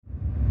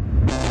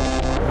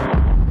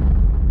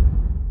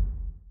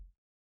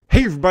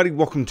Hey everybody,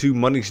 welcome to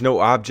Money's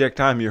No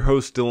Object. I'm your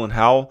host, Dylan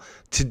Howell.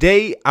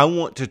 Today, I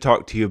want to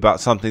talk to you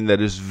about something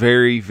that is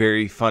very,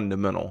 very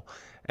fundamental,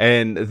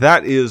 and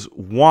that is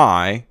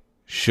why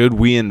should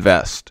we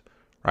invest,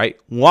 right?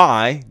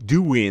 Why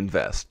do we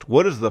invest?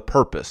 What is the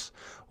purpose?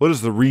 What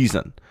is the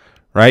reason,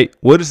 right?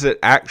 What is it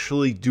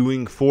actually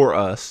doing for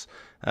us?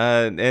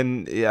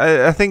 And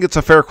I think it's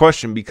a fair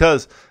question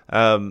because,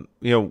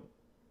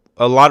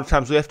 a lot of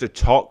times we have to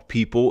talk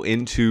people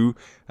into,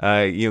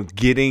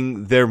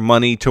 getting their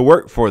money to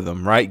work for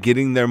them, right?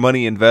 Getting their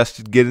money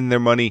invested, getting their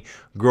money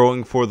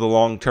growing for the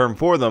long term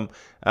for them.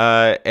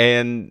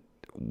 And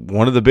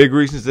one of the big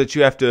reasons that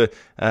you have to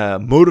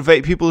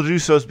motivate people to do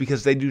so is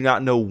because they do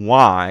not know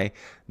why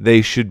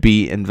they should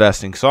be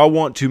investing. So I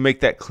want to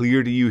make that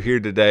clear to you here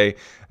today,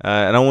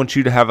 and I want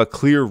you to have a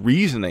clear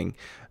reasoning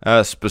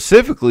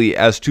specifically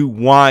as to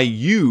why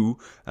you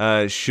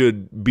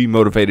should be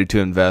motivated to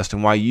invest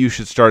and why you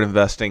should start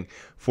investing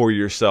for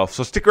yourself.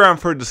 So stick around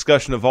for a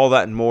discussion of all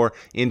that and more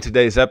in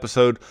today's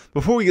episode.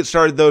 Before we get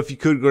started though, if you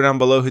could go down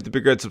below, hit the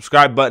big red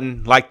subscribe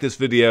button, like this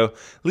video,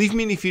 leave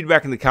me any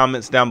feedback in the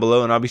comments down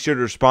below, and I'll be sure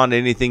to respond to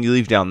anything you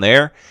leave down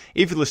there.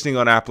 If you're listening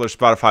on Apple or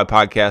Spotify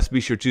podcasts,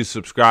 be sure to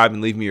subscribe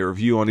and leave me a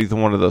review on either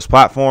one of those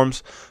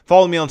platforms.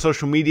 Follow me on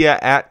social media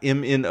at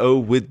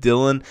MNO with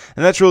Dylan,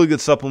 and that's really good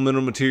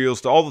supplemental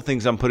materials to all the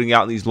things I'm putting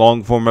out in these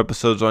long form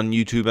episodes on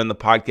YouTube and the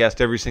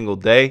podcast every single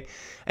day.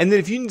 And then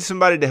if you need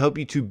somebody to help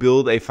you to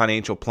build a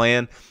financial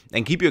plan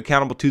and keep you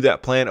accountable to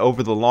that plan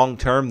over the long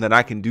term, then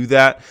I can do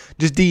that.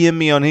 Just DM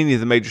me on any of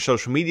the major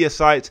social media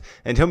sites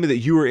and tell me that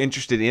you are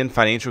interested in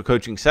financial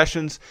coaching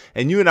sessions,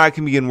 and you and I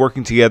can begin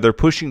working together,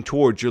 pushing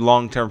towards your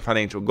long-term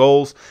financial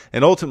goals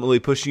and ultimately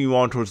pushing you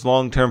on towards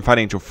long-term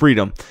financial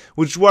freedom,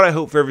 which is what I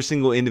hope for every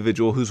single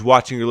individual who's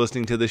watching or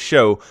listening to this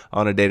show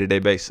on a day-to-day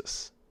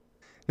basis.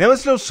 Now,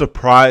 it's no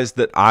surprise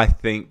that I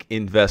think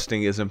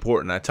investing is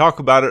important. I talk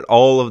about it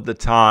all of the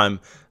time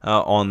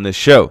on this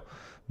show.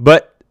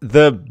 But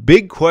the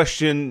big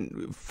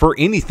question for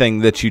anything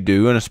that you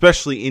do, and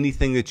especially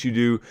anything that you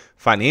do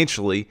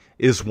financially,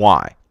 is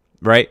why,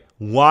 right?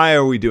 Why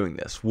are we doing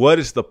this? What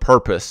is the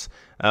purpose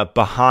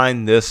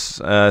behind this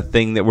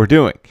thing that we're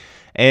doing?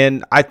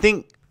 And I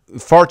think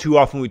far too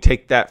often we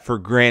take that for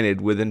granted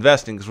with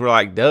investing because we're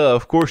like, duh,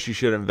 of course you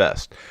should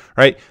invest,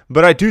 right?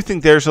 But I do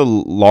think there's a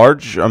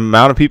large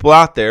amount of people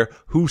out there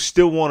who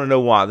still want to know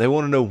why. They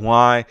want to know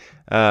why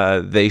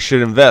they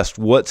should invest.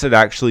 What's it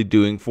actually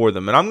doing for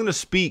them? And I'm going to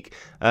speak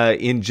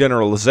in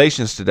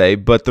generalizations today,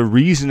 but the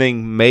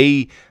reasoning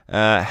may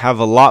have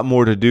a lot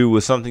more to do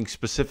with something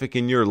specific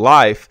in your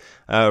life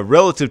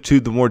relative to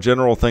the more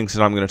general things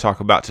that I'm going to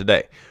talk about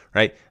today.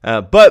 Right.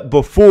 But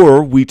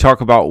before we talk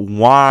about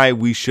why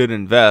we should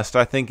invest,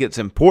 I think it's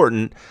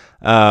important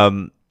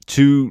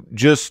to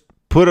just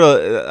put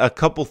a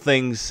couple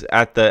things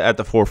at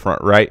the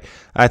forefront. Right.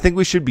 I think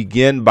we should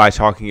begin by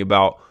talking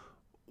about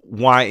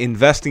why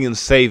investing and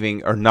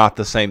saving are not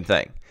the same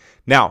thing.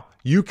 Now,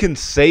 you can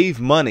save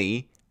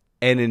money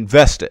and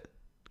invest it.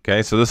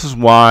 Okay. So this is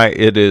why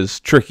it is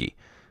tricky.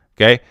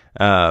 Okay,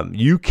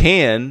 you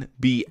can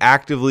be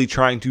actively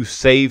trying to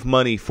save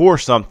money for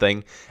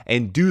something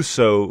and do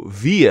so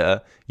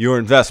via your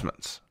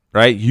investments,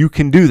 right? You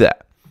can do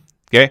that,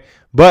 okay?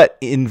 But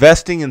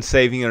investing and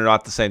saving are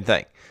not the same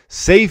thing.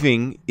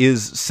 Saving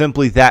is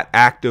simply that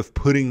act of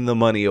putting the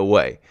money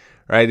away,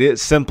 right?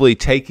 It's simply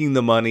taking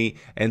the money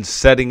and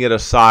setting it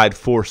aside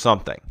for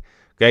something,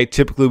 okay?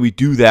 Typically, we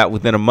do that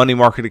within a money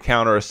market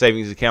account or a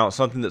savings account,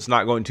 something that's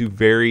not going to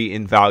vary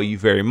in value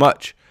very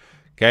much,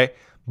 okay?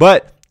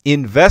 But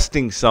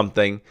investing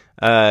something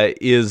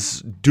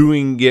is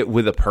doing it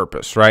with a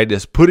purpose, right?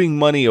 Is putting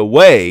money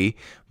away,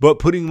 but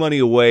putting money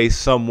away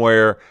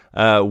somewhere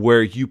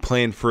where you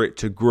plan for it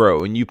to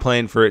grow and you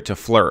plan for it to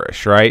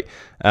flourish, right?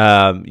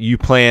 You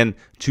plan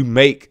to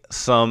make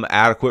some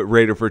adequate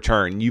rate of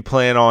return. You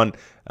plan on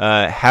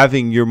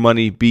having your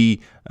money be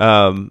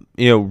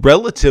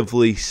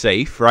relatively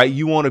safe, right?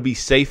 You want to be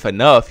safe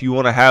enough. You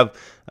want to have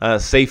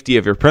safety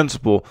of your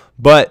principal,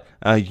 but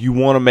you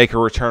want to make a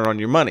return on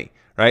your money.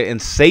 Right?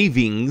 And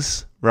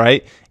savings,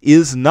 right,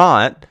 is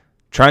not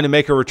trying to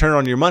make a return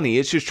on your money.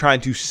 It's just trying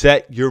to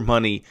set your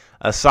money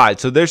aside.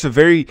 So there's a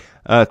very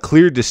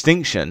clear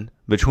distinction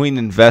between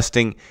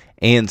investing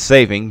and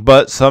saving,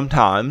 but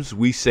sometimes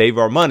we save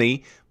our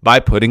money by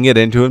putting it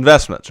into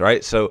investments,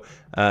 right? So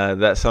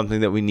that's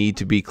something that we need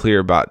to be clear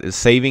about. Is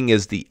saving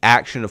is the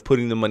action of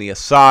putting the money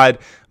aside,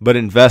 but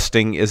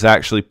investing is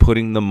actually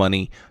putting the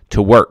money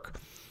to work.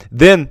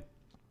 Then,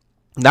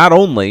 not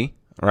only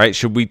right,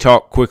 should we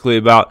talk quickly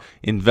about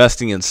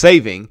investing and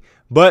saving,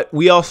 but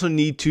we also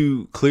need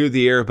to clear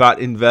the air about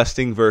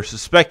investing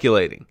versus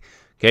speculating,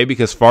 okay?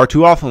 Because far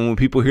too often when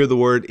people hear the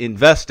word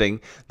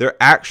investing, they're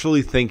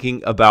actually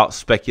thinking about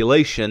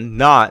speculation,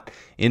 not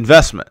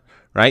investment,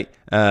 right?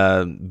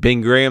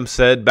 Ben Graham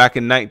said back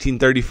in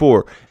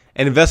 1934,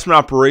 an investment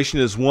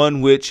operation is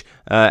one which,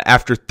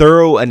 after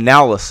thorough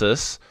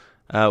analysis,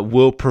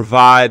 will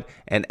provide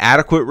an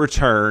adequate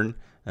return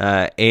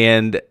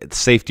and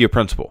safety of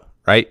principal,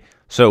 right?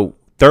 So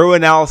thorough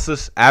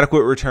analysis,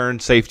 adequate return,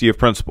 safety of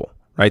principal,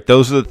 right?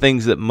 Those are the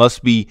things that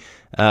must be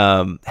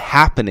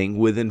happening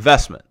with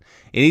investment.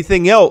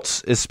 Anything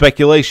else is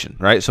speculation,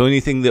 right? So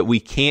anything that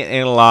we can't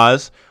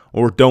analyze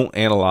or don't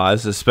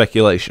analyze is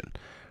speculation,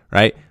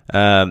 right?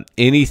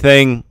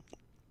 Anything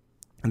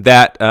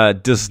that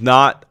does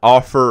not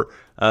offer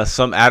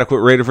some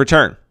adequate rate of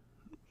return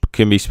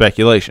can be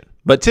speculation.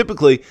 But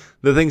typically,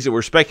 the things that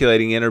we're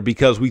speculating in are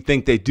because we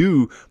think they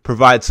do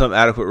provide some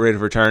adequate rate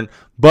of return,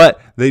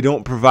 but they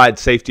don't provide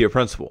safety of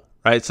principal,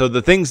 right? So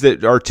the things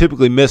that are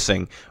typically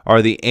missing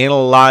are the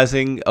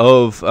analyzing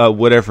of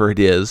whatever it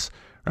is,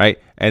 right?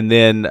 And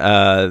then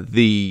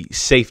the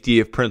safety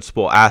of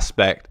principal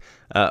aspect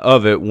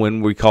of it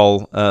when we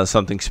call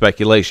something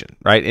speculation,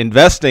 right?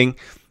 Investing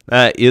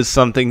is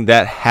something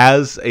that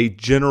has a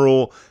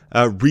general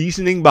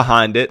reasoning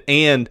behind it,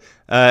 and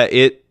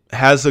it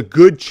has a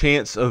good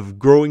chance of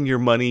growing your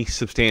money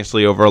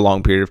substantially over a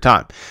long period of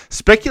time.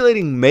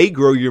 Speculating may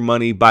grow your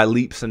money by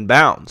leaps and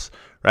bounds,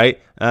 right?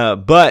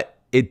 But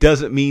it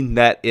doesn't mean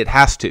that it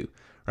has to,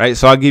 right?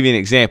 So I'll give you an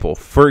example.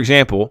 For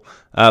example,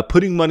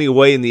 putting money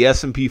away in the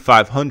S&P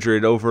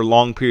 500 over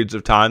long periods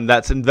of time,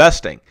 that's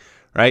investing,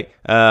 right?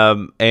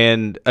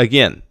 And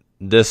again,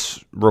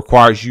 this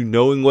requires you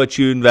knowing what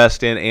you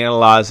invest in,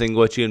 analyzing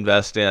what you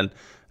invest in,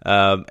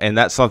 and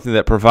that's something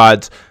that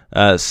provides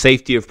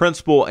safety of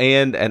principal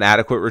and an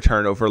adequate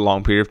return over a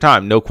long period of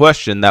time. No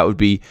question, that would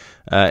be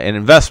an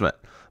investment.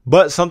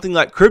 But something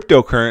like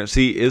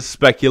cryptocurrency is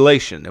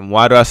speculation. And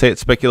why do I say it's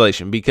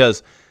speculation?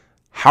 Because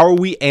how are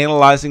we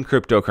analyzing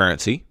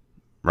cryptocurrency,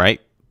 right?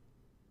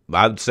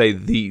 I would say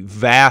the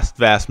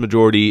vast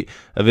majority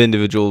of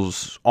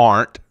individuals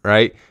aren't,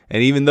 right?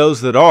 And even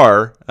those that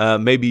are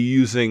may be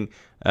using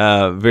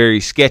very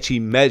sketchy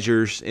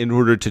measures in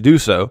order to do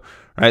so,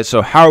 right?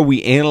 So how are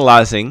we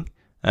analyzing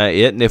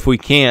it? And if we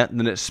can't,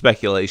 then it's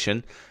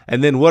speculation.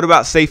 And then what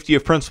about safety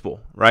of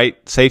principal, right?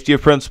 Safety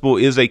of principal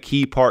is a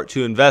key part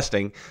to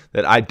investing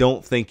that I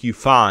don't think you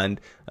find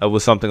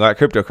with something like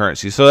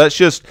cryptocurrency. So that's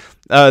just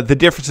the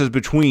differences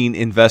between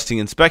investing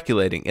and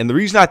speculating. And the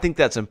reason I think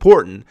that's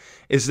important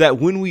is that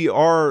when we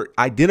are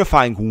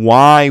identifying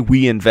why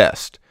we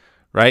invest,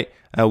 right?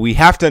 We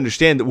have to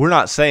understand that we're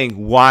not saying,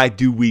 why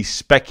do we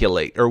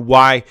speculate, or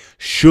why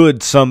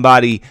should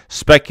somebody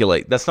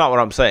speculate? That's not what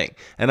I'm saying.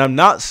 And I'm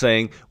not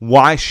saying,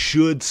 why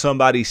should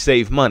somebody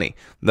save money?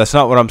 That's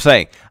not what I'm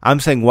saying. I'm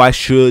saying, why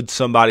should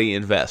somebody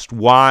invest?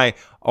 Why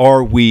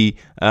are we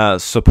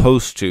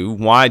supposed to?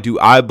 Why do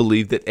I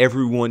believe that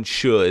everyone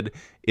should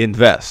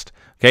invest?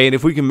 Okay, and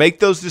if we can make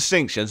those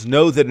distinctions,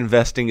 know that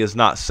investing is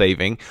not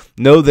saving,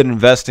 know that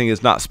investing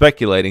is not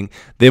speculating,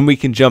 then we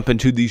can jump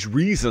into these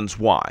reasons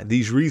why.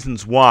 These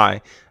reasons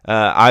why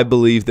I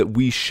believe that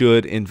we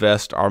should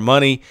invest our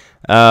money.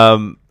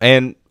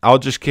 And I'll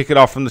just kick it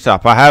off from the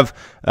top. I have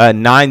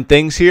 9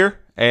 things here,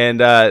 and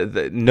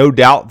no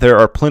doubt there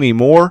are plenty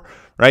more,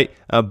 right?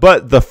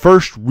 But the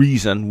first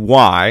reason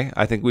why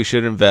I think we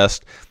should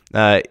invest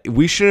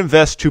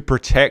to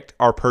protect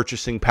our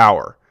purchasing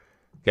power.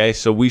 Okay,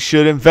 so we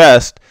should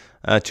invest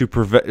to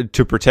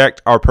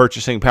protect our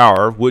purchasing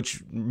power,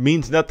 which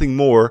means nothing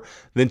more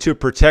than to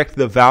protect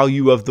the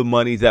value of the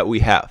money that we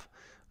have.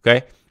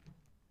 Okay,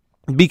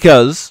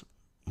 because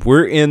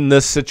we're in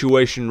this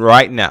situation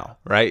right now,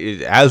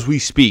 right, as we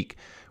speak,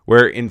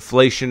 where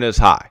inflation is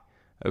high.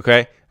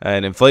 Okay,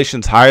 and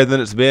inflation's higher than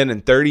it's been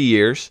in 30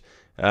 years.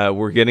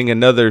 We're getting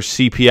another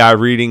CPI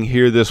reading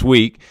here this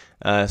week,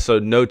 so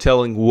no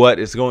telling what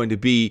it's going to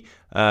be,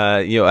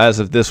 as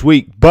of this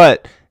week,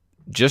 but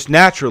just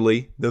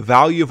naturally, the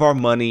value of our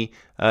money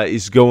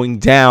is going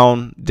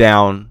down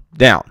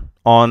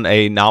on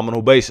a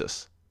nominal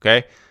basis,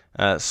 okay?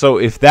 So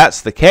if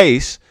that's the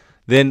case,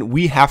 then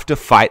we have to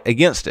fight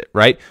against it,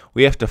 right?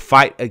 We have to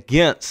fight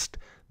against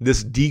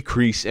this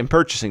decrease in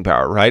purchasing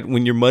power, right?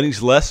 When your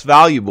money's less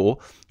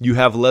valuable, you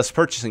have less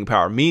purchasing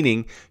power,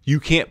 meaning you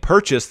can't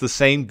purchase the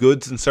same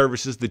goods and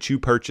services that you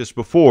purchased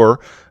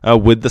before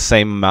with the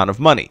same amount of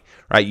money,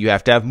 right? You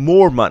have to have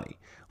more money.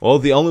 Well,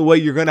 the only way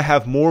you're going to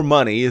have more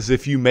money is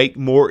if you make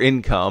more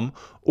income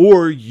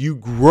or you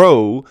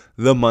grow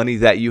the money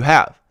that you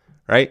have,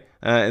 right?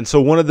 And so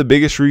one of the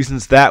biggest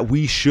reasons that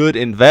we should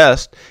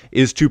invest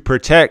is to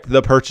protect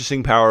the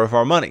purchasing power of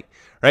our money,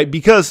 right?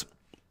 Because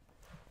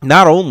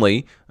not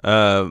only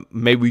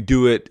may we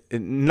do it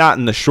not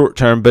in the short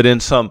term, but in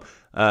some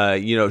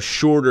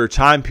shorter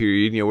time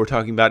period. We're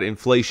talking about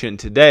inflation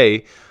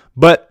today,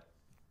 but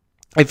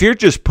if you're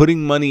just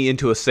putting money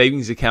into a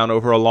savings account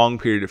over a long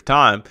period of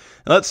time,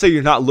 and let's say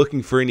you're not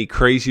looking for any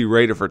crazy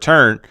rate of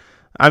return,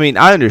 I mean,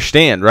 I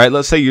understand, right?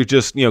 Let's say you're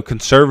just,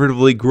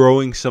 conservatively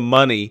growing some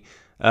money,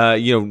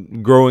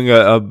 growing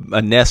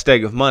a nest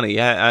egg of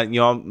money.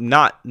 I'm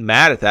not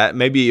mad at that.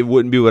 Maybe it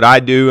wouldn't be what I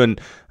do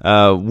and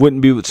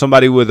wouldn't be what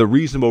somebody with a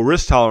reasonable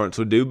risk tolerance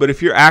would do. But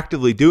if you're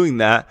actively doing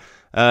that,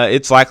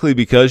 it's likely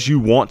because you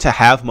want to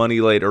have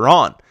money later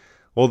on.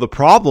 Well, the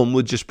problem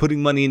with just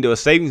putting money into a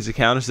savings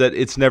account is that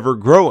it's never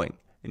growing.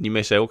 And you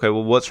may say, okay,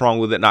 well, what's wrong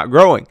with it not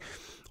growing?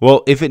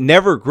 Well, if it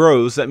never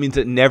grows, that means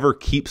it never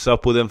keeps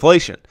up with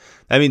inflation.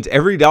 That means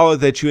every dollar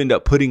that you end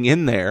up putting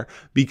in there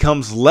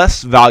becomes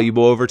less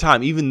valuable over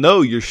time. Even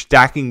though you're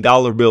stacking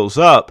dollar bills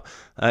up,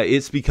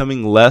 it's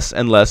becoming less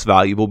and less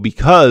valuable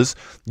because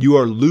you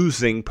are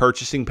losing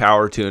purchasing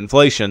power to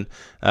inflation.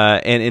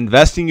 And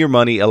investing your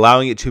money,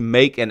 allowing it to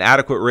make an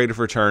adequate rate of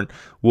return,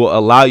 will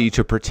allow you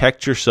to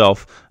protect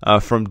yourself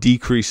from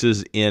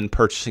decreases in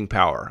purchasing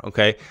power.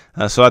 Okay,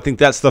 so I think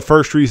that's the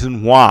first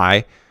reason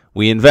why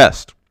we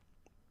invest.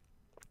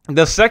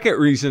 The second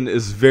reason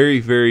is very,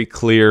 very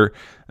clear,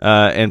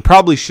 and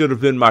probably should have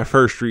been my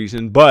first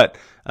reason, but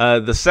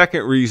the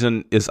second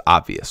reason is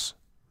obvious,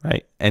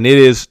 right? And it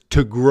is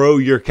to grow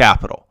your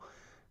capital,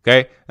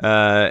 okay?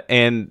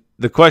 And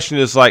the question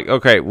is like,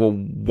 okay, well,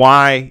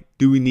 why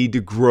do we need to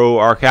grow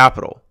our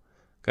capital,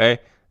 okay?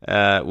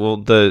 Well,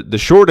 the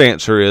short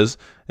answer is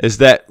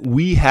that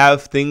we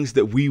have things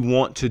that we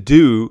want to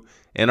do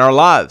in our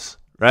lives,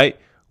 right?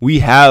 We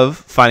have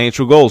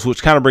financial goals,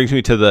 which kind of brings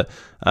me to the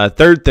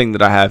third thing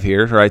that I have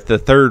here, right? The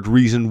third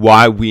reason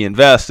why we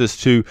invest is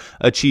to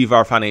achieve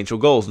our financial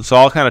goals. And so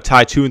I'll kind of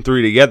tie 2 and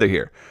 3 together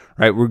here,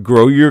 right? We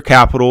grow your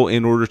capital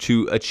in order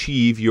to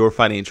achieve your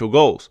financial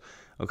goals,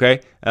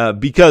 okay?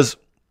 Because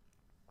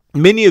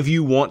many of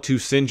you want to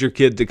send your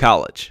kid to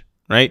college,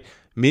 right?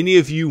 Many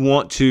of you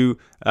want to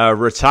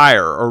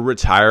retire or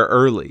retire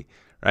early,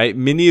 right?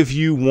 Many of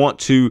you want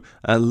to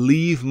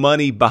leave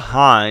money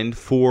behind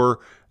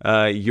for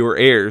your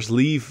heirs,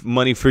 leave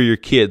money for your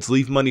kids,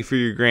 leave money for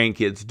your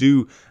grandkids,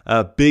 do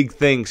big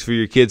things for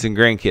your kids and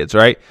grandkids,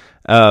 right?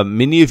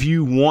 Many of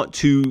you want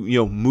to,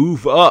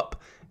 move up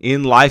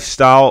in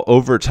lifestyle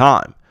over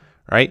time,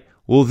 right?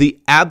 Well, the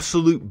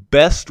absolute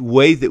best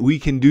way that we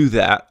can do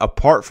that,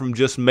 apart from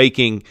just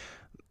making,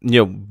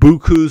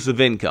 bukus of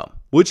income,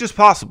 which is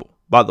possible,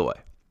 by the way.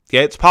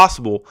 Okay, it's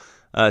possible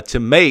to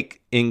make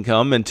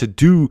income and to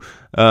do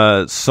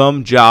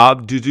some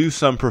job, to do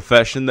some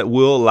profession that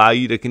will allow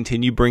you to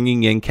continue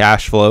bringing in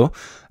cash flow,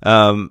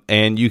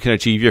 and you can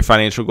achieve your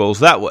financial goals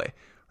that way,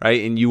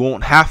 right? And you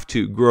won't have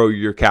to grow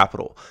your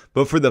capital.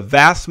 But for the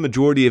vast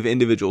majority of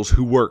individuals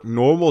who work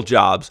normal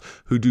jobs,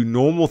 who do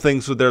normal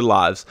things with their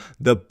lives,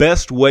 the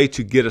best way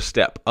to get a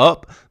step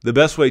up, the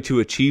best way to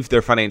achieve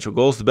their financial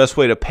goals, the best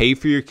way to pay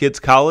for your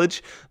kids'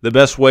 college, the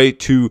best way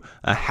to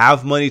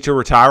have money to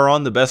retire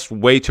on, the best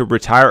way to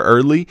retire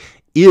early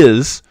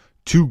is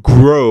to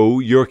grow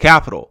your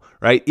capital,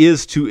 right?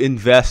 Is to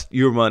invest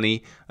your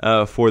money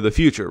for the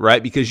future,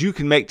 right? Because you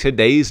can make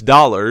today's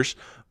dollars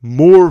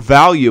more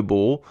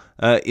valuable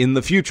in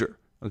the future.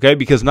 Okay,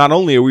 because not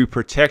only are we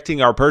protecting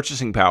our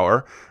purchasing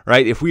power,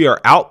 right? If we are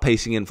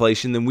outpacing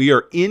inflation, then we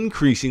are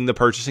increasing the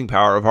purchasing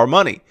power of our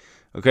money.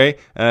 Okay,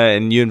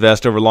 and you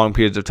invest over long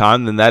periods of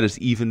time, then that is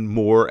even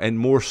more and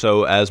more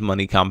so as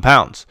money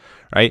compounds,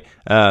 right?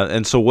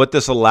 And so what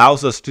this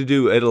allows us to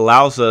do, it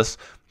allows us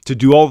to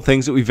do all the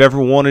things that we've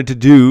ever wanted to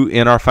do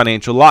in our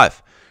financial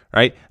life,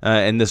 right?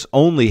 And this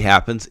only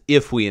happens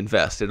if we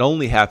invest. It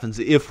only happens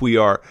if we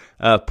are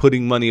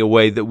putting money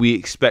away that we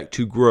expect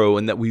to grow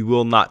and that we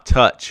will not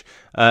touch,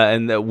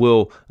 and that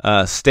will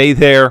stay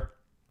there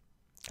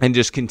and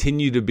just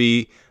continue to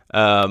be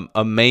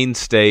a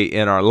mainstay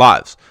in our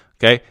lives,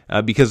 okay?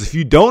 Because if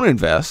you don't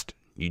invest,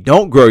 you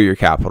don't grow your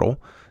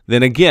capital,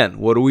 then again,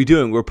 what are we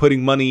doing? We're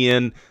putting money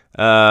in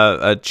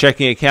a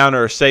checking account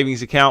or a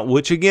savings account,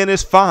 which again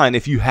is fine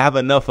if you have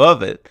enough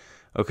of it,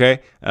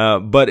 okay?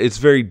 But it's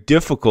very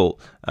difficult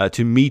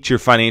to meet your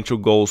financial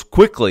goals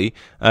quickly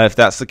if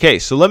that's the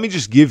case. So let me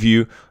just give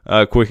you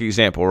a quick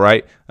example,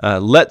 right?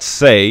 Let's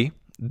say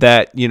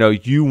that,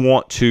 you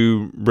want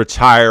to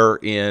retire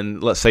in,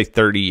 let's say,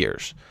 30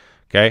 years,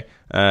 okay?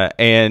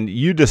 And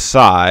you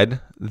decide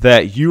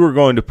that you are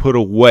going to put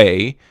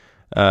away,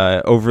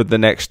 over the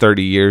next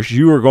 30 years,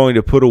 you are going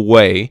to put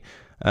away,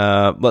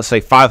 let's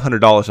say,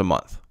 $500 a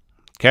month,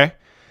 okay?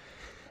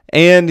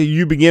 And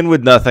you begin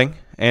with nothing.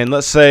 And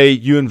let's say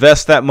you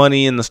invest that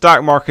money in the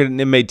stock market and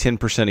it made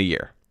 10% a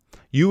year.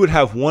 You would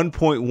have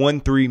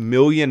 $1.13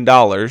 million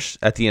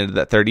at the end of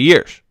that 30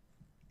 years.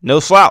 No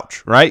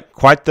slouch, right?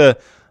 Quite the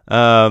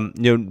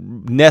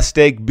nest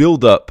egg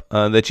buildup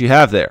that you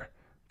have there,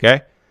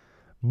 okay?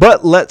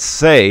 But let's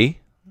say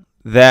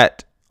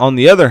that, on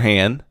the other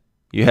hand,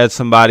 you had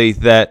somebody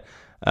that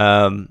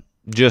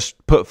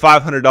just put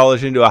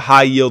 $500 into a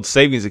high-yield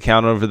savings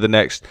account over the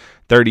next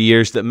 30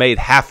 years that made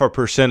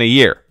 0.5% a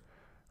year,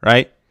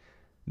 right?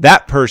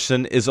 That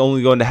person is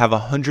only going to have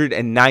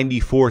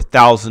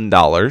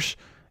 $194,000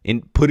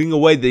 in putting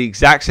away the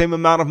exact same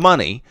amount of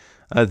money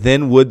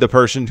than would the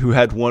person who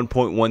had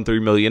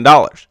 $1.13 million.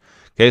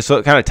 Okay, so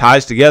it kind of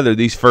ties together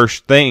these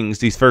first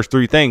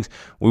three things.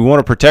 We want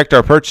to protect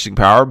our purchasing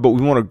power, but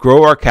we want to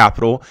grow our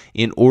capital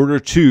in order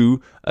to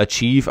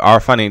achieve our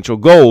financial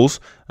goals,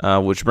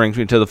 which brings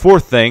me to the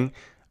fourth thing: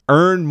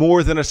 earn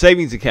more than a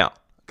savings account.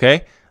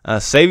 Okay,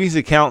 savings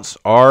accounts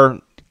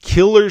are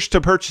killers to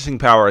purchasing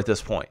power at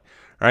this point,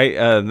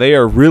 right? They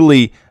are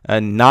really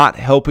not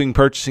helping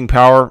purchasing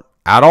power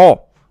at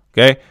all.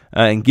 Okay,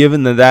 and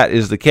given that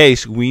is the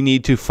case, we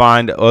need to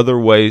find other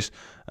ways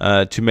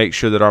to make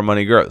sure that our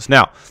money grows.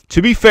 Now,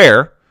 to be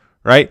fair,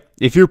 right,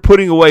 if you're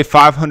putting away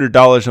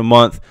 $500 a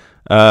month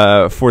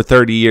for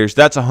 30 years,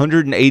 that's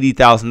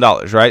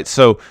 $180,000, right?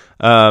 So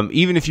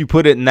even if you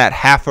put it in that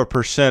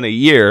 0.5% a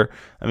year,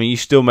 I mean, you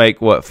still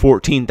make, what,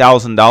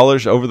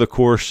 $14,000 over the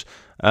course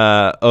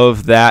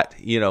of that,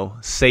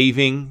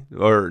 saving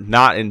or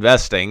not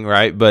investing,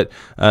 right? But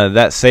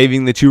that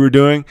saving that you were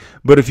doing.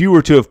 But if you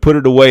were to have put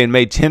it away and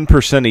made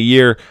 10% a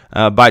year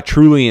by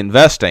truly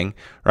investing,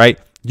 right,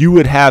 you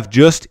would have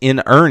just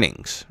in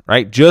earnings,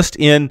 right, just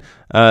in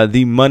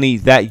the money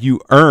that you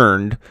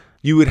earned,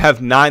 you would have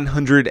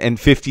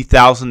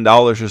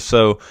 $950,000 or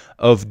so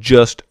of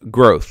just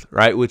growth,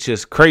 right? Which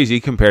is crazy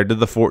compared to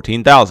the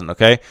 $14,000.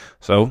 Okay,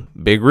 so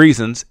big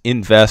reasons: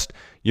 invest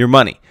your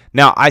money.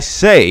 Now, I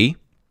say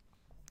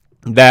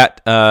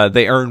that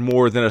they earn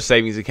more than a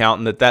savings account,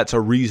 and that's a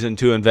reason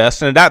to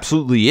invest, and it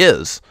absolutely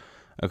is.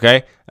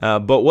 Okay,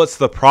 but what's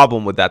the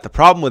problem with that? The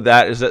problem with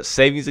that is that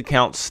savings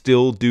accounts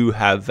still do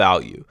have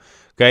value.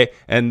 Okay,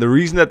 and the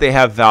reason that they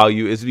have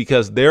value is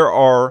because there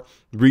are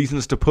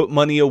reasons to put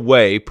money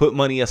away, put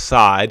money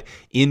aside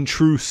in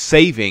true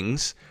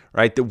savings,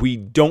 right, that we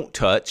don't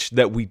touch,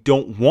 that we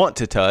don't want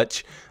to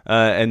touch,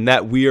 and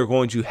that we are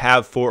going to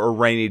have for a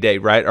rainy day,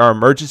 right? Our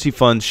emergency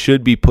funds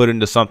should be put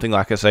into something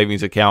like a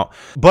savings account,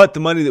 but the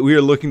money that we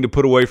are looking to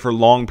put away for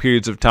long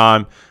periods of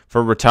time,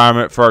 for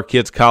retirement, for our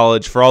kids'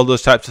 college, for all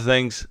those types of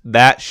things,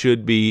 that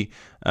should be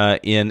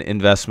in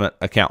investment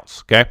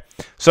accounts, okay?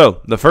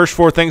 So the first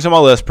 4 things on my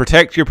list: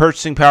 protect your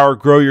purchasing power,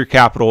 grow your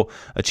capital,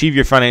 achieve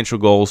your financial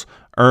goals,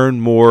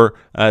 earn more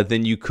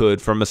than you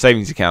could from a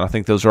savings account. I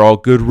think those are all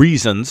good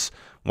reasons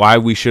why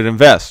we should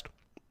invest.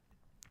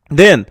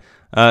 Then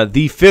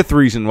the 5th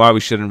reason why we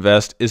should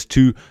invest is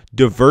to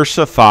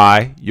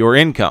diversify your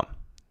income.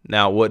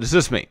 Now, what does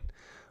this mean?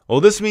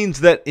 Well, this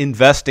means that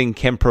investing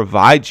can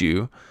provide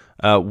you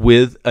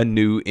with a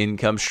new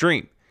income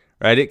stream,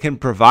 right? It can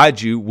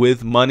provide you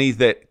with money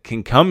that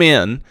can come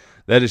in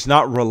that is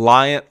not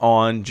reliant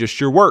on just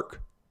your work.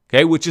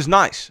 Okay, which is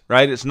nice,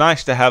 right? It's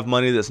nice to have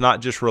money that's not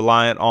just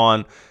reliant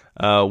on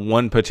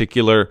one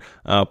particular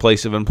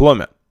place of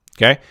employment.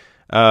 Okay,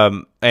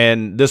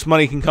 and this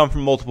money can come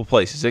from multiple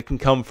places. It can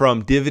come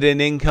from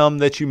dividend income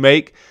that you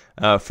make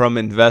from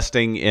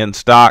investing in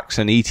stocks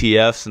and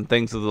ETFs and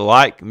things of the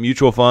like,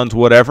 mutual funds,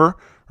 whatever,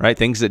 right?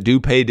 Things that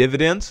do pay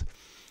dividends.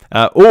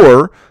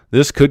 Or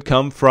this could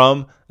come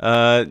from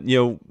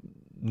the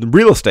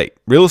real estate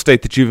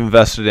that you've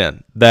invested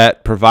in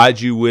that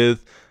provides you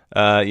with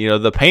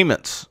the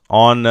payments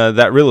on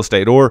that real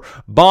estate, or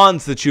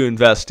bonds that you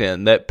invest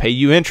in that pay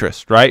you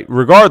interest, right?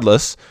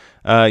 Regardless,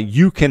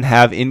 you can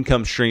have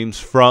income streams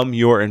from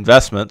your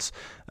investments,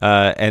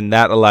 and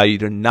that allow you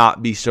to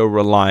not be so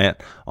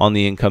reliant on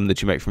the income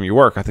that you make from your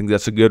work. I think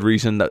that's a good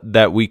reason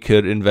that we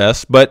could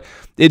invest, but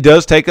it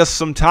does take us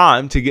some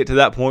time to get to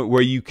that point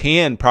where you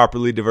can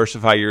properly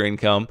diversify your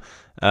income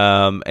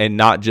and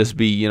not just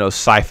be,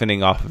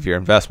 siphoning off of your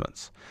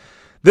investments.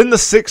 Then the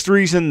 6th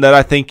reason that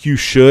I think you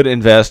should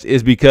invest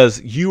is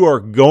because you are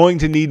going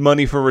to need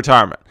money for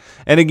retirement.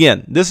 And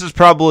again, this is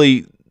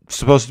probably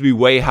supposed to be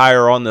way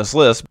higher on this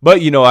list, but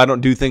I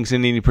don't do things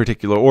in any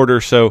particular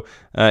order, so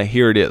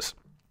here it is.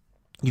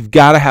 You've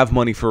got to have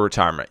money for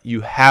retirement.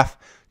 You have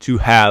to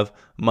have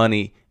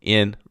money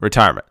in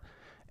retirement.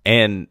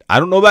 And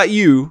I don't know about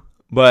you,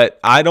 but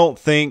I don't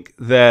think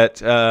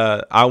that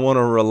I want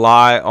to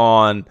rely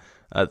on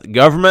the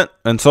government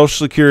and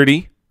Social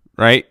Security,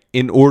 right,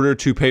 in order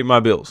to pay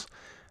my bills.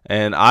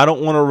 And I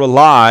don't want to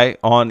rely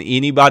on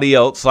anybody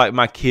else, like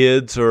my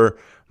kids or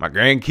my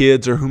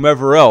grandkids or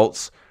whomever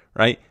else,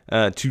 right,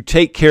 to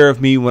take care of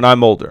me when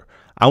I'm older.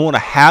 I want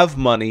to have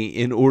money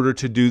in order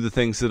to do the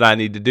things that I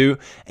need to do,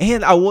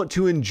 and I want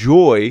to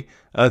enjoy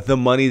the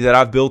money that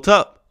I've built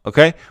up,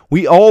 okay?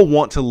 We all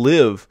want to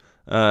live,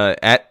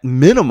 at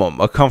minimum,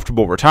 a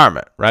comfortable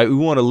retirement, right? We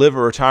want to live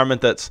a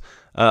retirement that's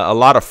a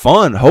lot of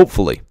fun,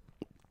 hopefully.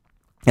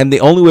 And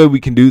the only way we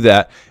can do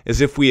that is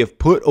if we have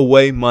put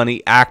away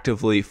money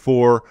actively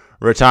for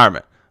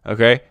retirement,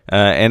 okay?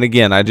 And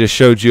again, I just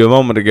showed you a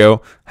moment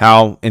ago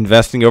how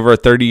investing over a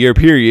 30-year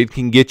period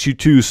can get you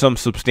to some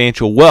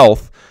substantial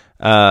wealth,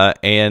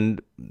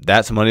 and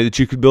that's money that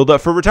you could build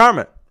up for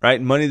retirement,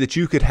 right? Money that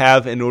you could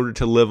have in order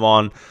to live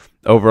on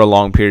over a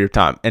long period of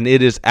time. And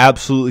it is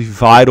absolutely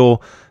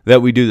vital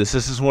that we do this.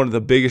 This is one of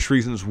the biggest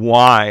reasons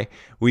why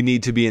we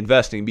need to be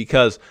investing,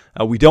 because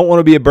we don't want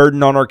to be a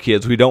burden on our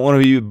kids. We don't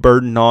want to be a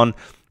burden on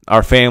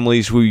our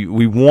families.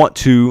 We want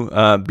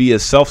to be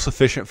as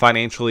self-sufficient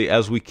financially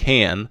as we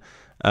can.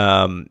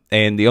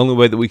 And the only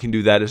way that we can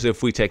do that is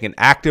if we take an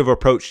active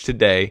approach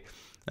today,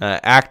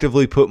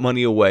 actively put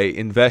money away,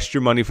 invest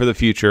your money for the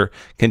future,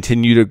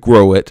 continue to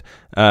grow it,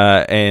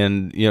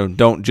 and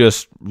don't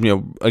just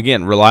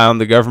again rely on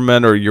the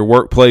government or your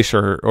workplace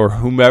or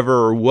whomever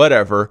or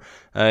whatever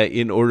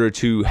in order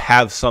to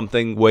have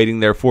something waiting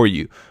there for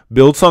you.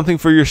 Build something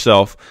for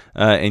yourself,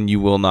 and you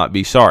will not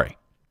be sorry.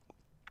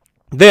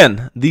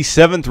 Then the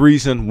 7th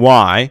reason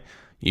why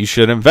you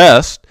should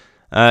invest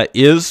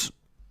is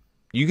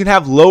you can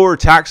have lower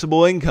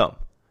taxable income.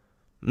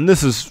 And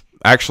this is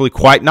actually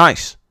quite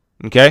nice.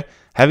 Okay,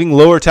 having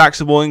lower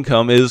taxable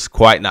income is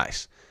quite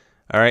nice.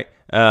 All right,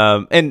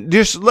 and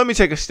just let me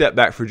take a step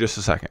back for just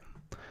a second.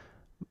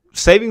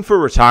 Saving for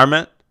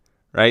retirement,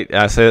 right?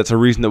 I say that's a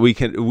reason that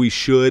we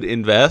should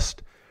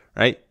invest,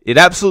 right? It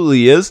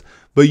absolutely is,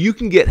 but you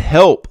can get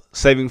help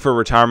saving for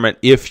retirement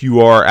if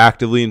you are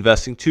actively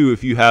investing too,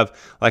 if you have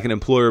like an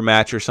employer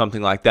match or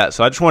something like that.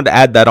 So I just wanted to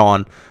add that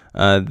on,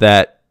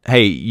 that,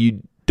 hey,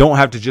 you don't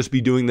have to just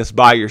be doing this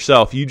by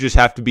yourself. You just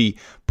have to be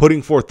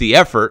putting forth the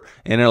effort,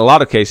 and in a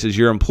lot of cases,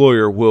 your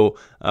employer will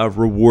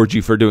reward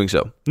you for doing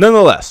so.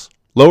 Nonetheless,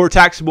 lower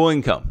taxable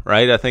income,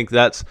 right? I think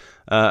that's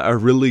a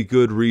really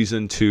good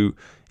reason to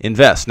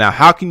invest. Now,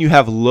 how can you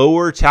have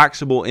lower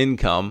taxable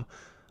income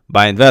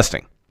by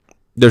investing?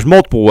 There's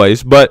multiple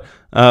ways, but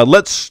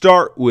let's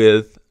start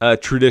with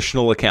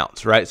traditional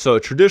accounts, right? So a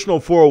traditional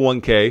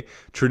 401k,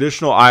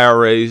 traditional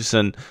IRAs,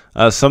 and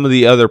some of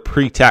the other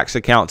pre-tax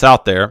accounts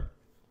out there,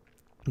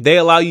 they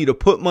allow you to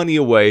put money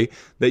away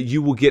that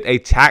you will get a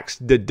tax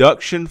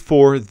deduction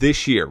for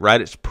this year, right?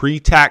 It's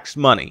pre-tax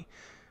money.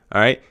 All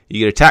right,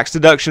 you get a tax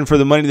deduction for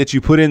the money that you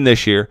put in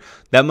this year.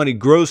 That money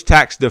grows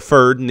tax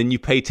deferred, and then you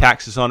pay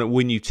taxes on it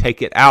when you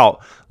take it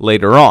out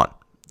later on.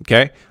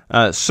 Okay,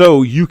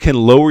 so you can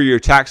lower your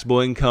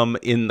taxable income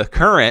in the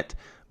current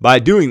by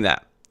doing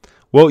that.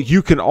 Well,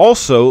 you can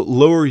also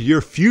lower your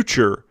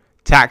future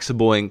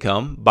taxable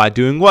income by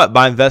doing what?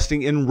 By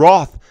investing in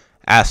Roth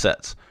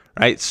assets.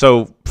 Right.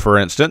 So, for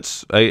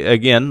instance,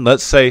 again,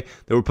 let's say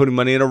that we're putting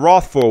money in a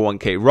Roth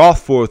 401k,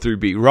 Roth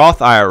 403b,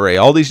 Roth IRA,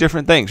 all these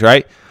different things,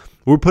 right?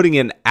 We're putting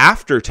in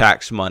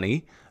after-tax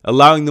money,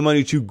 allowing the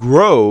money to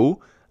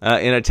grow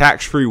in a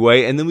tax-free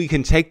way, and then we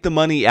can take the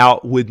money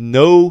out with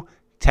no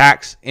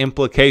tax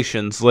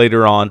implications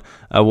later on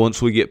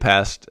once we get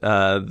past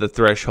the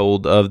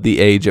threshold of the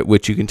age at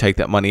which you can take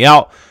that money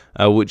out,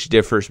 which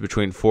differs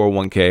between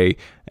 401k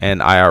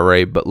and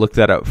IRA, but look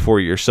that up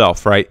for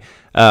yourself, right?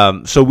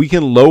 So we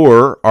can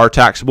lower our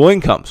taxable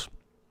incomes.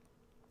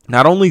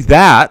 Not only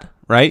that,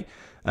 right,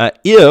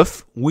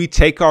 if we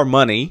take our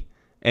money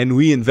and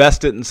we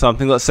invest it in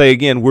something, let's say,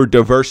 again, we're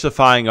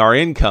diversifying our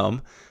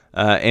income,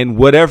 and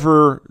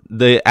whatever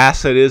the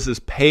asset is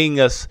paying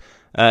us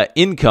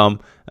income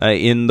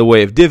in the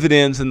way of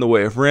dividends, in the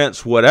way of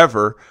rents,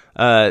 whatever,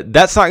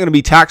 that's not going to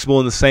be taxable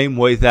in the same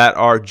way that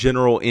our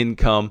general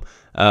income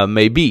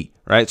may be,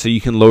 right? So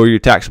you can lower your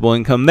taxable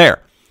income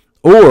there.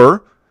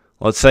 Or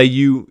let's say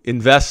you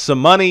invest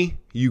some money,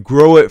 you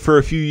grow it for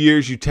a few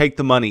years, you take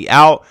the money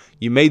out,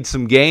 you made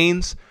some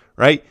gains,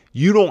 right?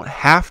 You don't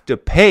have to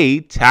pay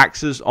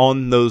taxes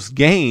on those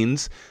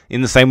gains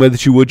in the same way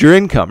that you would your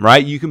income,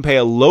 right? You can pay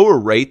a lower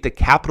rate, the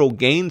capital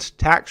gains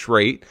tax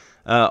rate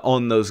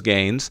on those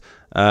gains,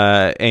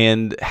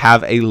 and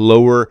have a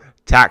lower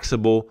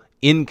taxable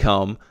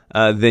income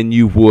than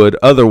you would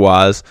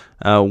otherwise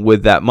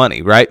with that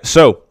money, right?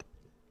 So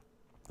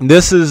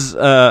this is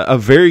a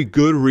very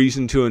good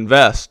reason to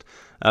invest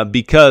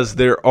because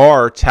there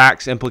are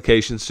tax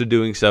implications to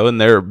doing so, and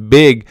there are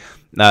big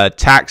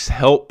tax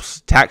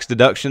helps, tax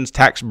deductions,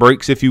 tax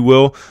breaks, if you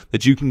will,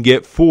 that you can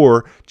get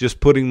for just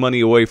putting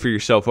money away for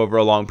yourself over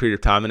a long period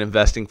of time and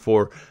investing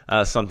for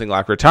something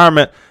like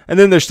retirement. And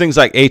then there's things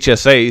like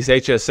HSAs.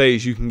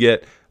 HSAs, you can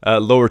get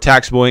lower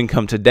taxable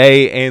income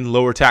today and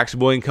lower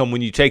taxable income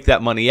when you take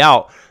that money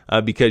out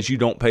because you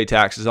don't pay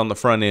taxes on the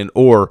front end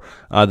or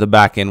the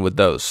back end with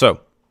those.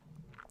 So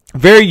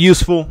very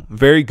useful,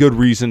 very good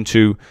reason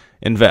to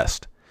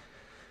invest.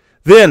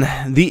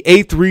 Then the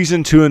eighth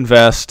reason to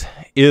invest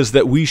is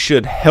that we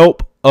should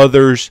help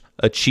others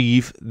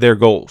achieve their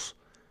goals.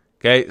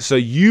 Okay, so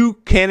you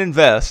can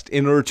invest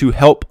in order to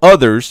help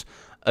others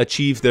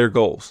achieve their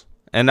goals.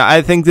 And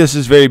I think this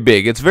is very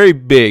big. It's very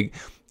big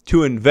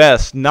to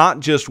invest not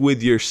just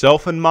with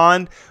yourself in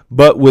mind,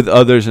 but with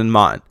others in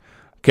mind.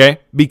 Okay,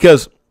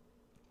 because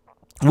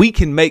we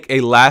can make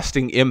a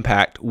lasting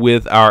impact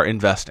with our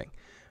investing.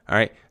 All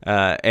right,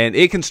 and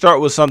it can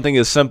start with something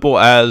as simple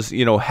as,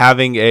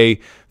 having a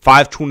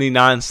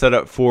 529 set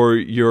up for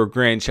your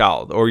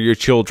grandchild or your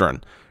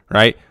children,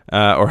 right?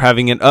 Or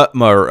having an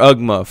UTMA or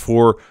UGMA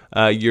for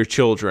your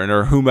children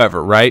or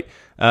whomever, right?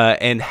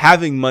 And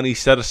having money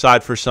set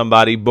aside for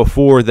somebody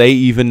before they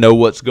even know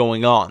what's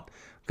going on.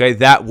 Okay,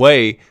 that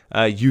way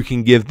you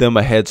can give them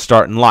a head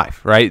start in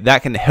life, right?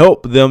 That can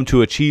help them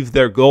to achieve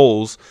their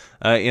goals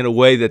in a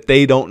way that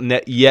they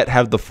don't yet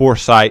have the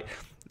foresight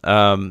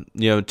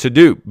to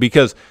do.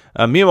 Because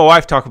me and my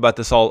wife talk about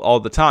this all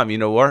the time.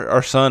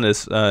 Our son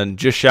is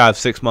just shy of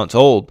 6 months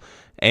old,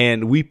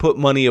 and we put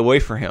money away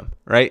for him,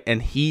 right?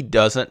 And he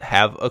doesn't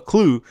have a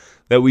clue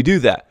that we do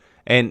that.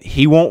 And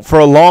he won't for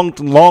a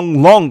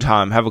long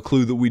time have a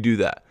clue that we do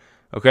that,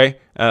 okay?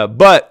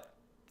 But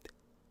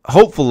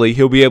hopefully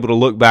he'll be able to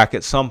look back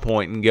at some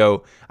point and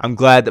go, I'm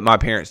glad that my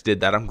parents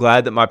did that. I'm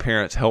glad that my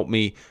parents helped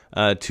me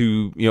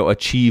to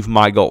achieve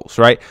my goals,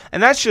 right?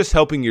 And that's just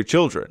helping your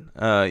children.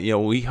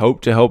 We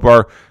hope to help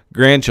our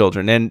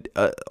grandchildren. And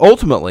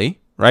ultimately,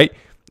 right,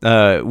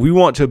 we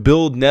want to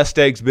build nest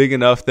eggs big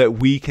enough that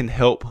we can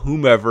help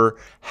whomever,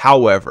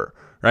 however,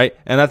 right?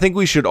 And I think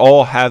we should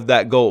all have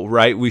that goal,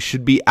 right? We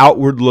should be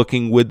outward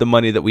looking with the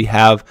money that we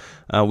have.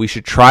 We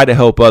should try to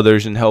help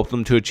others and help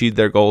them to achieve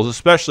their goals,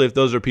 especially if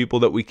those are people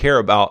that we care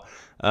about.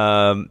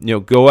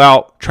 Go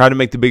out, try to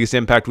make the biggest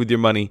impact with your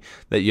money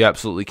that you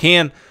absolutely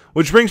can,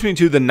 which brings me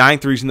to the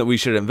 9th reason that we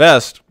should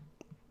invest.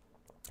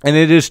 And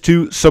it is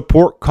to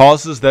support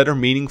causes that are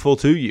meaningful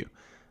to you.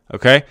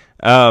 Okay.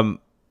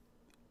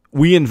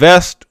 We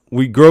invest,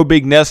 we grow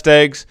big nest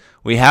eggs,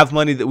 we have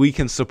money that we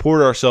can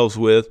support ourselves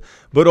with,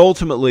 but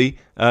ultimately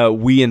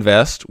we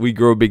invest, we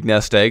grow big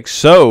nest eggs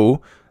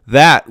so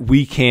that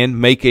we can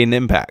make an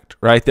impact,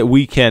 right? That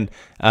we can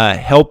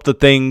help the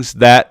things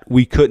that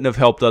we couldn't have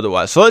helped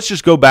otherwise. So let's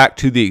just go back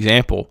to the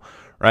example,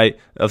 right,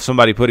 of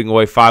somebody putting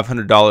away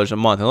 $500 a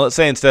month. And let's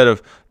say instead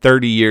of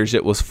 30 years,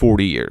 it was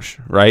 40 years,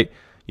 right?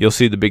 You'll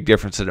see the big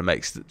difference that it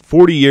makes.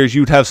 40 years,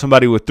 you'd have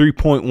somebody with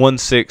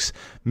 $3.16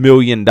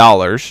 million,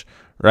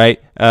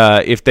 right,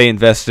 if they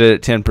invested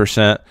at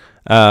 10%.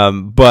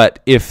 But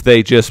if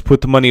they just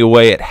put the money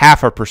away at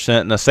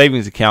 0.5% in a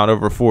savings account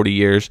over 40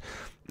 years,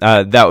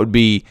 that would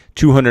be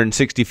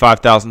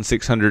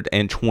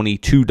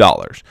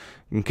 $265,622.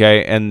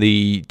 Okay, and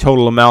the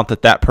total amount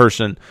that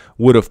person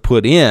would have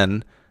put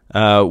in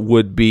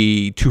would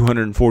be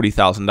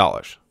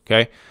 $240,000.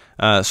 Okay.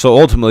 So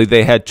ultimately,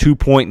 they had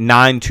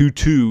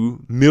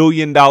 $2.922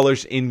 million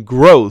in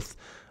growth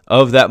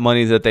of that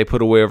money that they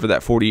put away over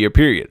that 40-year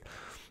period.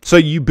 So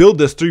you build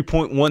this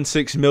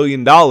 $3.16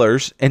 million,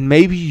 and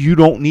maybe you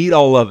don't need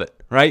all of it,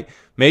 right?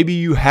 Maybe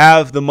you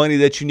have the money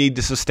that you need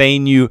to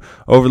sustain you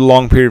over the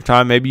long period of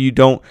time. Maybe you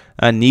don't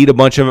need a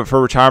bunch of it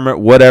for retirement,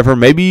 whatever.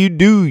 Maybe you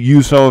do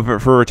use some of it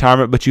for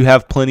retirement, but you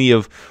have plenty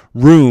of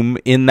room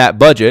in that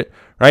budget,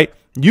 right?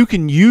 You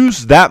can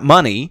use that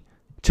money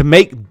to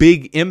make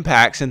big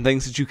impacts in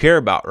things that you care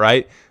about,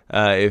 right?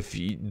 If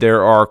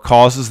there are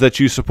causes that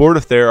you support,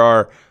 if there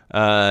are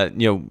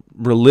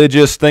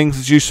religious things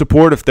that you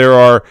support, if there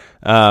are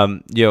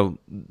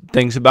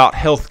things about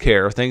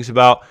healthcare, things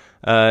about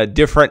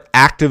different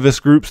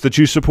activist groups that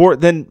you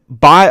support, then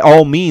by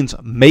all means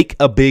make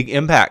a big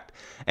impact.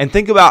 And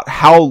think about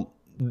how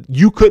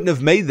you couldn't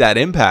have made that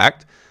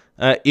impact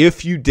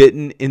if you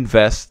didn't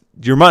invest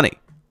your money,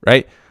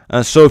 right?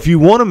 So if you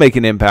want to make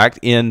an impact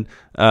in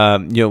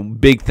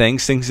big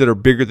things that are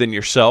bigger than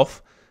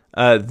yourself,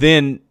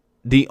 then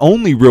the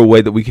only real way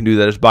that we can do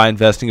that is by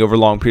investing over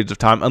long periods of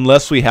time,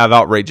 unless we have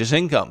outrageous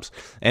incomes.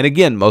 And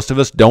again, most of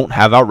us don't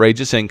have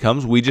outrageous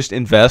incomes. We just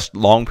invest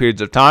long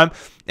periods of time,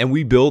 and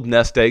we build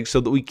nest eggs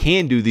so that we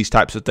can do these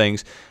types of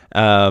things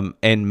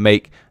and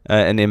make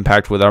an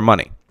impact with our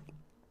money.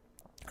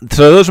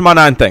 So those are my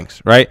 9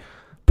 things, right?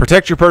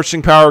 Protect your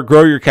purchasing power,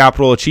 grow your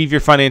capital, achieve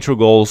your financial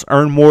goals,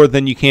 earn more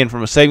than you can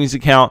from a savings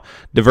account,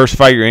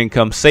 diversify your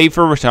income, save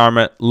for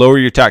retirement, lower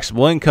your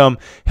taxable income,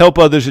 help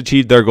others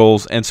achieve their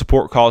goals, and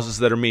support causes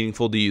that are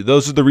meaningful to you.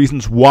 Those are the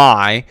reasons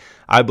why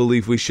I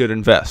believe we should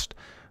invest.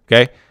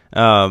 Okay.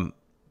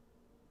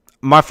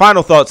 My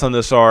final thoughts on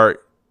this are,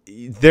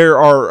 there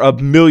are a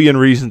million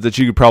reasons that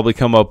you could probably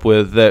come up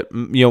with that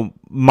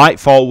might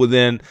fall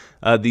within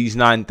these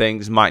 9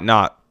 things, might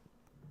not.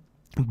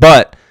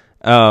 But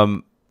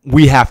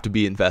we have to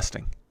be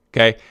investing,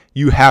 okay?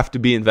 You have to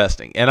be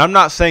investing. And I'm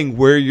not saying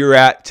where you're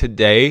at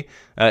today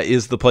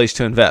is the place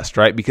to invest,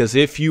 right? Because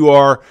if you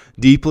are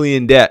deeply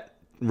in debt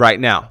right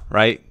now,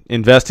 right,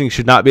 investing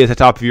should not be at the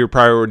top of your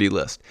priority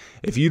list.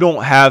 If you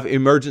don't have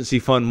emergency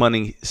fund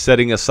money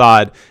setting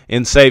aside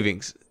in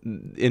savings,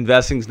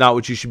 investing is not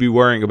what you should be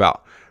worrying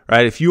about,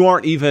 right? If you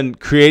aren't even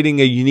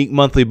creating a unique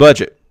monthly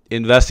budget,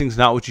 investing is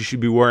not what you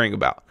should be worrying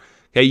about.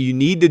 Okay, you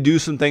need to do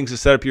some things to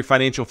set up your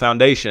financial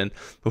foundation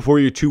before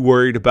you're too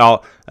worried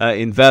about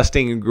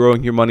investing and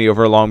growing your money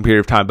over a long period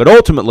of time. But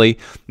ultimately,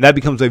 that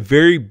becomes a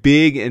very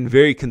big and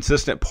very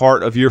consistent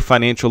part of your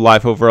financial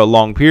life over a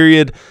long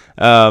period,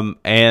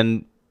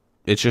 and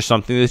it's just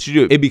something that you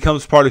do. It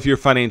becomes part of your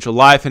financial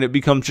life, and it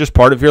becomes just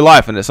part of your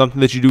life, and it's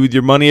something that you do with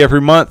your money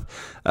every month,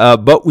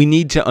 but we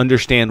need to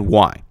understand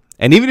why.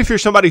 And even if you're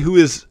somebody who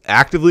is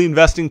actively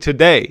investing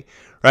today,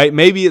 right,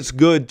 maybe it's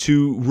good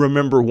to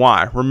remember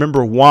why.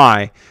 Remember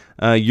why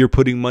you're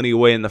putting money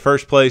away in the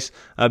first place,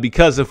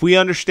 because if we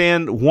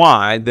understand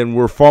why, then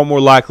we're far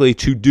more likely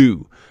to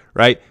do,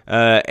 right?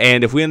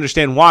 And if we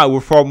understand why,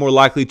 we're far more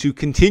likely to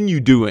continue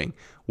doing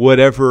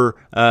whatever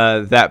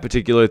that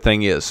particular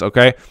thing is,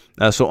 okay?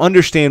 So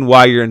understand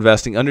why you're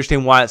investing.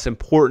 Understand why it's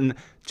important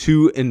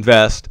to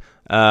invest,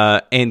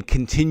 and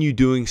continue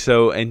doing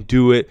so, and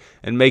do it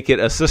and make it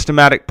a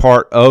systematic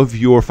part of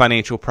your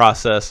financial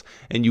process,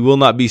 and you will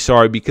not be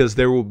sorry, because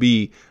there will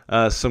be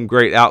some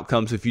great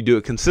outcomes if you do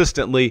it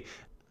consistently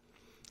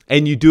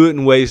and you do it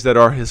in ways that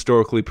are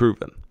historically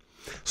proven.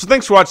 So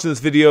thanks for watching this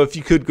video. If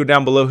you could go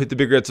down below, hit the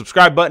big red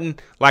subscribe button,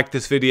 like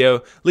this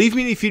video, leave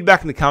me any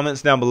feedback in the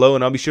comments down below,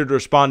 and I'll be sure to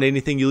respond to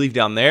anything you leave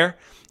down there.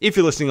 If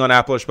you're listening on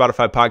Apple or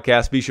Spotify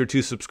podcasts, be sure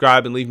to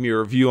subscribe and leave me a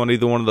review on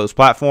either one of those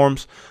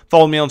platforms.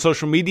 Follow me on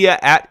social media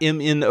at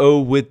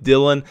MNO with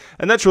Dylan,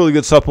 and that's really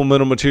good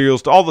supplemental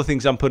materials to all the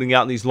things I'm putting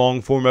out in these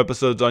long form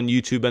episodes on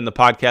YouTube and the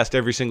podcast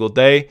every single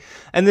day.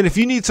 And then if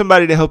you need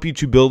somebody to help you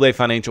to build a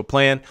financial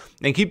plan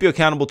and keep you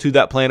accountable to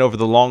that plan over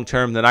the long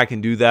term, then I can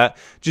do that.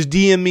 Just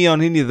DM me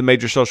on any of the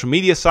major social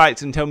media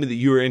sites and tell me that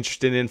you are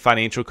interested in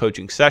financial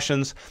coaching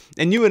sessions,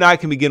 and you and I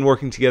can begin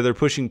working together,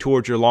 pushing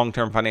towards your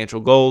long-term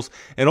financial goals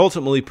and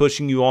ultimately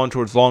pushing you on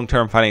towards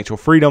long-term financial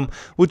freedom,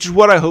 which is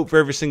what I hope for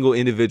every single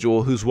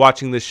individual who's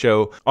watching this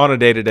show on a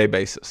day-to-day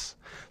basis.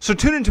 So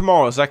tune in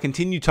tomorrow as I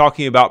continue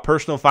talking about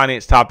personal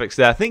finance topics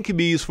that I think could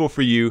be useful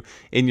for you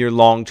in your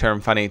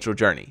long-term financial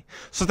journey.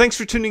 So thanks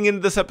for tuning into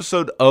this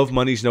episode of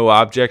Money's No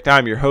Object.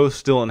 I'm your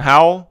host, Dylan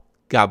Howell.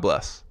 God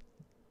bless.